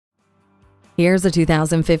Here's a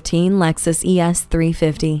 2015 Lexus ES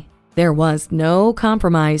 350. There was no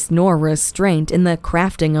compromise nor restraint in the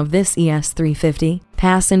crafting of this ES 350.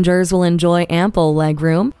 Passengers will enjoy ample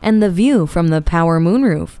legroom and the view from the power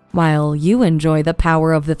moonroof, while you enjoy the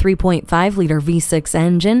power of the 3.5-liter V6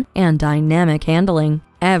 engine and dynamic handling.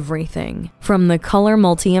 Everything, from the color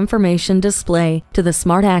multi-information display to the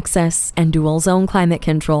smart access and dual-zone climate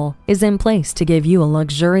control, is in place to give you a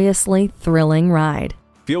luxuriously thrilling ride.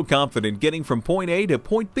 Feel confident getting from point A to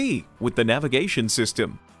point B with the navigation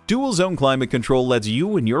system. Dual Zone Climate Control lets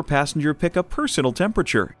you and your passenger pick a personal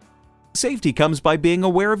temperature. Safety comes by being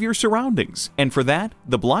aware of your surroundings, and for that,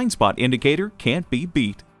 the blind spot indicator can't be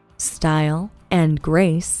beat. Style and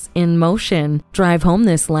grace in motion. Drive home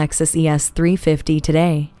this Lexus ES 350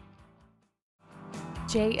 today.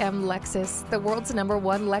 JM Lexus, the world's #1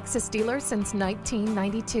 Lexus dealer since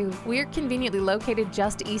 1992. We're conveniently located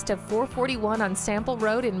just east of 441 on Sample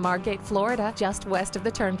Road in Margate, Florida, just west of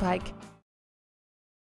the Turnpike.